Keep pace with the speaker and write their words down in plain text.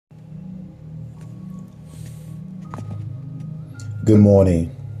Good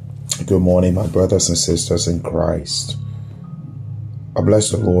morning. Good morning, my brothers and sisters in Christ. I bless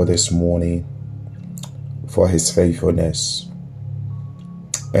the Lord this morning for his faithfulness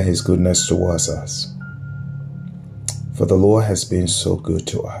and his goodness towards us. For the Lord has been so good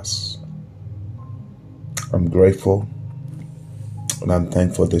to us. I'm grateful and I'm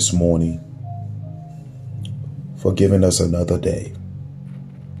thankful this morning for giving us another day.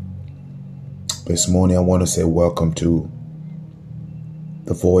 This morning I want to say welcome to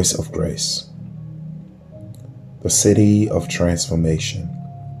the Voice of Grace, the city of transformation,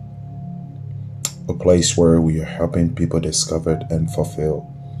 a place where we are helping people discover and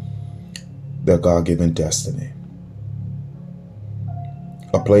fulfill their God-given destiny,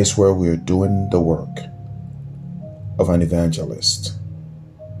 a place where we are doing the work of an evangelist,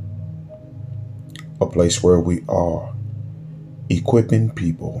 a place where we are equipping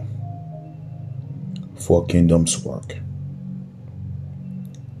people for kingdom's work.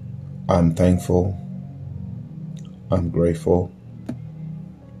 I'm thankful, I'm grateful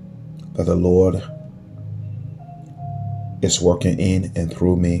that the Lord is working in and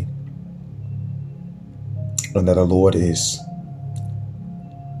through me, and that the Lord is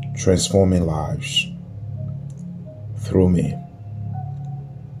transforming lives through me.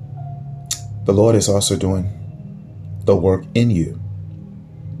 The Lord is also doing the work in you.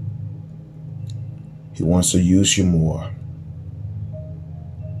 He wants to use you more.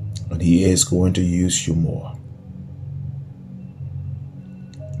 And he is going to use you more.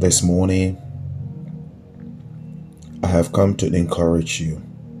 This morning, I have come to encourage you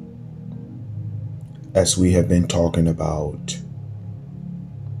as we have been talking about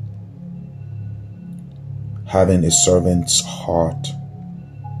having a servant's heart.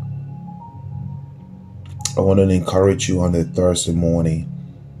 I want to encourage you on a Thursday morning,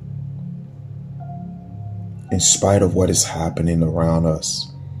 in spite of what is happening around us.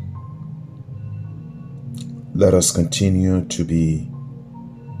 Let us continue to be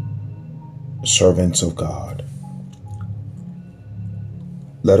servants of God.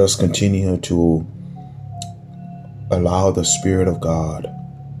 Let us continue to allow the Spirit of God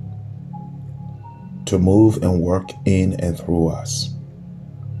to move and work in and through us.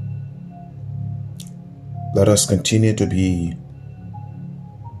 Let us continue to be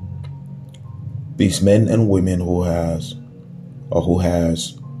these men and women who has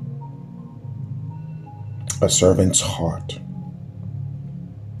a servant's heart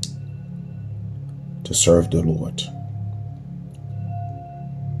to serve the Lord.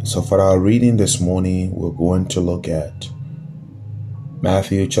 So for our reading this morning, we're going to look at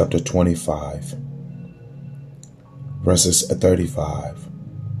Matthew chapter 25, verses 35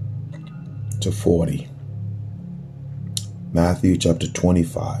 to 40. Matthew chapter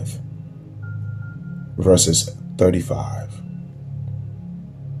 25, verses 35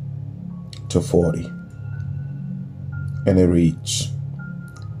 to 40. And it reads,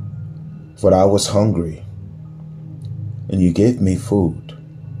 "For I was hungry, and you gave me food.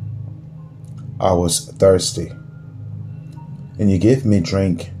 I was thirsty, and you gave me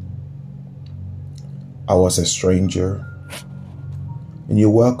drink. I was a stranger, and you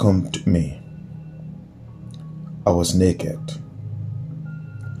welcomed me. I was naked,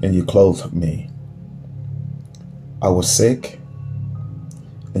 and you clothed me. I was sick,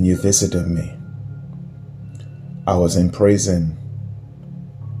 and you visited me. I was in prison,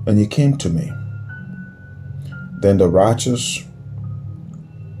 and you came to me." Then the righteous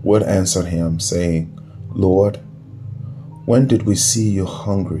would answer him, saying, "Lord, when did we see you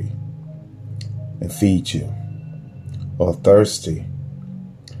hungry and feed you, or thirsty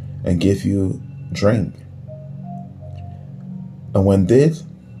and give you drink? And when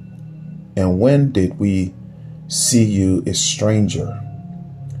did we see you a stranger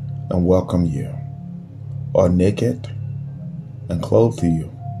and welcome you, or naked and clothe you?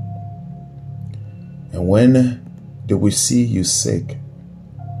 And when did we see you sick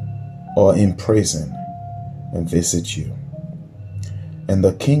or in prison and visit you?" And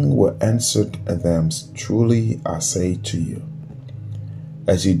the king will answer them, "Truly I say to you,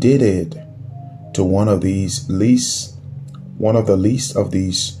 as you did it to one of the least of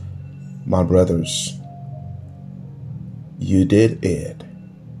these my brothers, you did it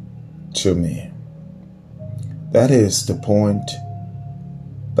to me." That is the point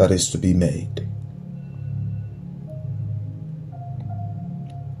that is to be made.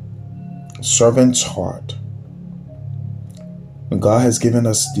 Servant's heart. God has given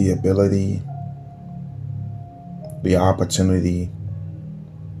us the ability, the opportunity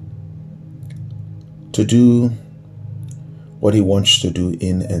to do what he wants to do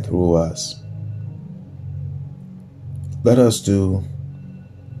in and through us. Let us do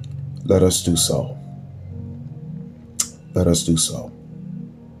so. Let us do so.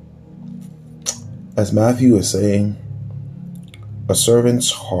 As Matthew is saying, a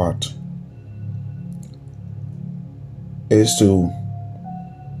servant's heart is to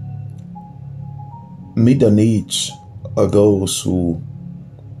meet the needs of those who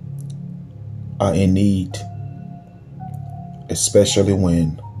are in need, especially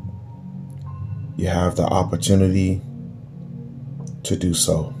when you have the opportunity to do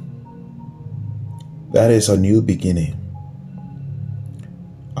so. That is a new beginning.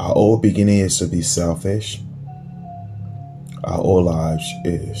 Our old beginning is to be selfish. Our old lives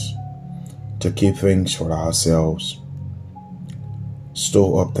is to keep things for ourselves,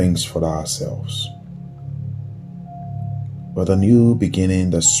 store up things for ourselves. But the new beginning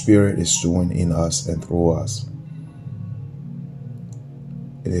the Spirit is doing in us and through us,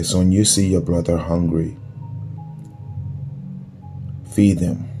 it is when you see your brother hungry, feed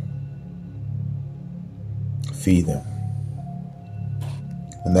them. Feed them.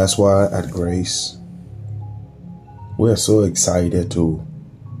 And that's why at Grace, we're so excited to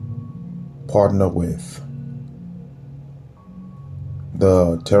partner with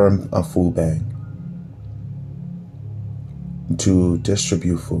the Terram Food Bank to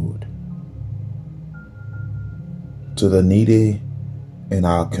distribute food to the needy in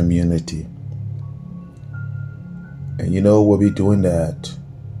our community. And you know, we'll be doing that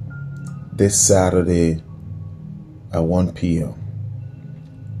this Saturday at 1 p.m.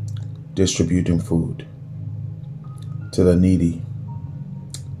 distributing food to the needy.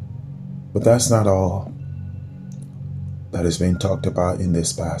 But that's not all that is being talked about in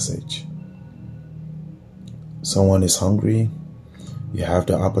this passage. Someone is hungry, you have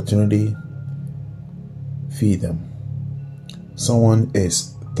the opportunity, feed them. Someone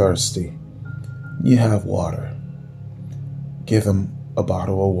is thirsty, you have water, give them a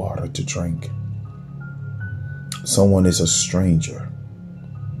bottle of water to drink. Someone is a stranger,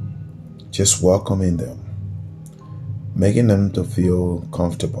 just welcoming them, making them to feel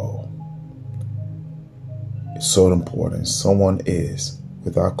comfortable. It's so important. Someone is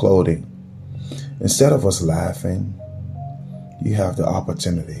without clothing. Instead of us laughing, you have the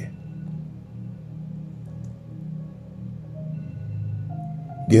opportunity.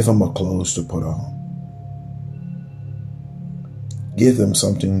 Give them a clothes to put on. Give them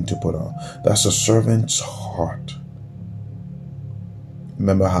something to put on. That's a servant's heart.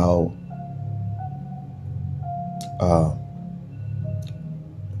 Remember how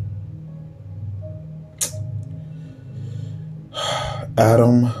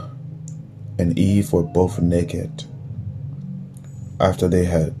Adam and Eve were both naked after they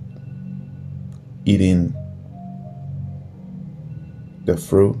had eaten the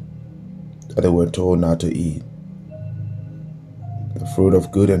fruit that they were told not to eat, the fruit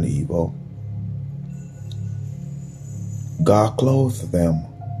of good and evil. God clothed them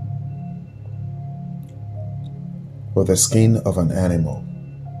with the skin of an animal,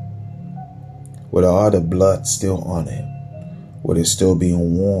 with all the blood still on it, with it still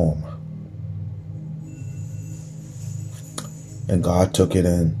being warm. And God took it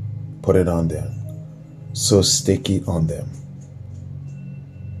and put it on them, so sticky on them.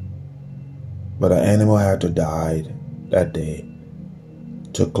 But the animal had to die that day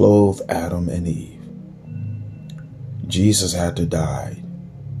to clothe Adam and Eve. Jesus had to die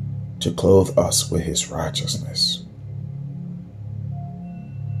to clothe us with his righteousness.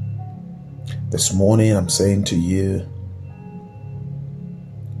 This morning I'm saying to you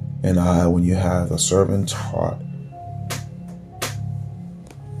and I, when you have a servant's heart,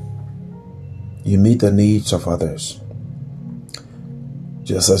 you meet the needs of others.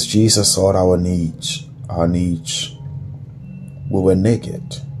 Just as Jesus saw our needs, we were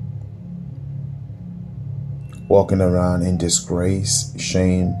naked, walking around in disgrace,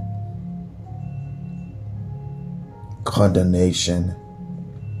 shame, condemnation.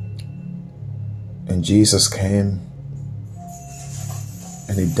 And Jesus came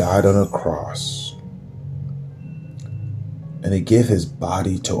and he died on a cross. And he gave his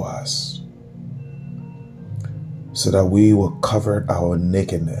body to us so that we will cover our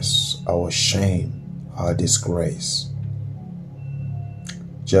nakedness, our shame, our disgrace.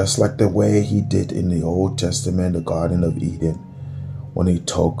 Just like the way he did in the Old Testament, the Garden of Eden, when he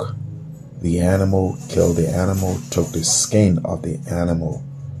took the animal, killed the animal, took the skin of the animal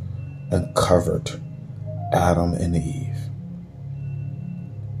and covered Adam and Eve.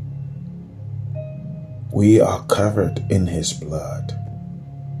 We are covered in his blood,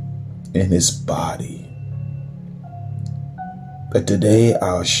 in his body. But today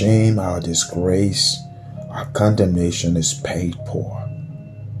our shame, our disgrace, Our condemnation is paid for.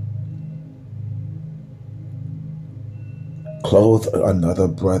 Clothe another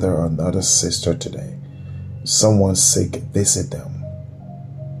brother or another sister today. Someone sick, visit them.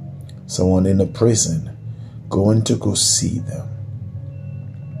 Someone in a prison, going to go see them.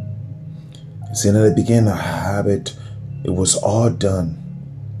 See, in the beginning, a habit, it was all done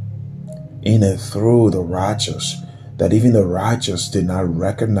in and through the righteous, that even the righteous did not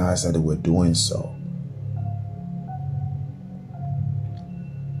recognize that they were doing so.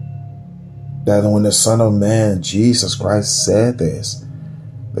 That when the Son of Man, Jesus Christ, said this,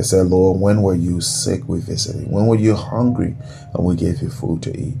 they said, Lord, when were you sick, we visited? When were you hungry, and we gave you food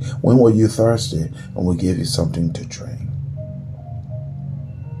to eat? When were you thirsty, and we gave you something to drink?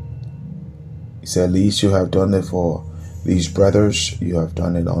 He said, at least you have done it for these brothers, you have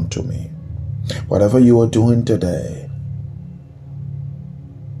done it unto me. Whatever you are doing today,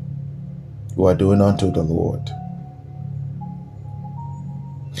 you are doing unto the Lord.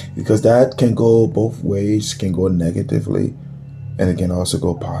 Because that can go both ways, can go negatively, and it can also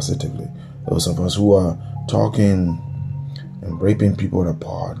go positively. Those of us who are talking and ripping people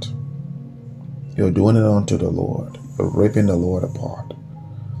apart, you're doing it unto the Lord. You're ripping the Lord apart.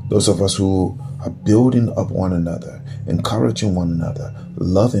 Those of us who are building up one another, encouraging one another,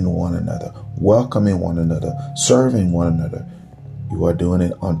 loving one another, welcoming one another, serving one another, you are doing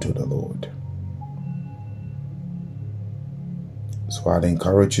it unto the Lord. So I'd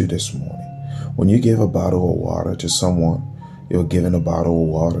encourage you this morning, when you give a bottle of water to someone, you're giving a bottle of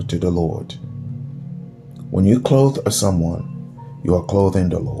water to the Lord. When you clothe someone, you are clothing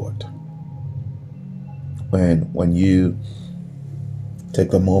the Lord. When you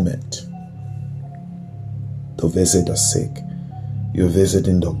take a moment to visit the sick, you're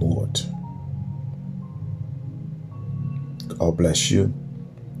visiting the Lord. God bless you.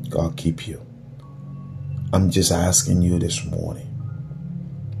 God keep you. I'm just asking you this morning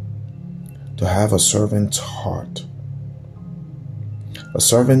to have a servant's heart. A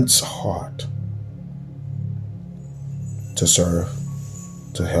servant's heart to serve,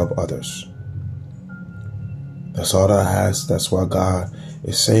 to help others. That's all I ask. That's what God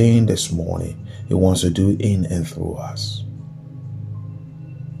is saying this morning. He wants to do in and through us.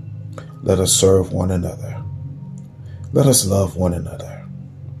 Let us serve one another. Let us love one another.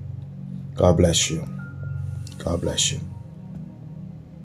 God bless you. God bless you.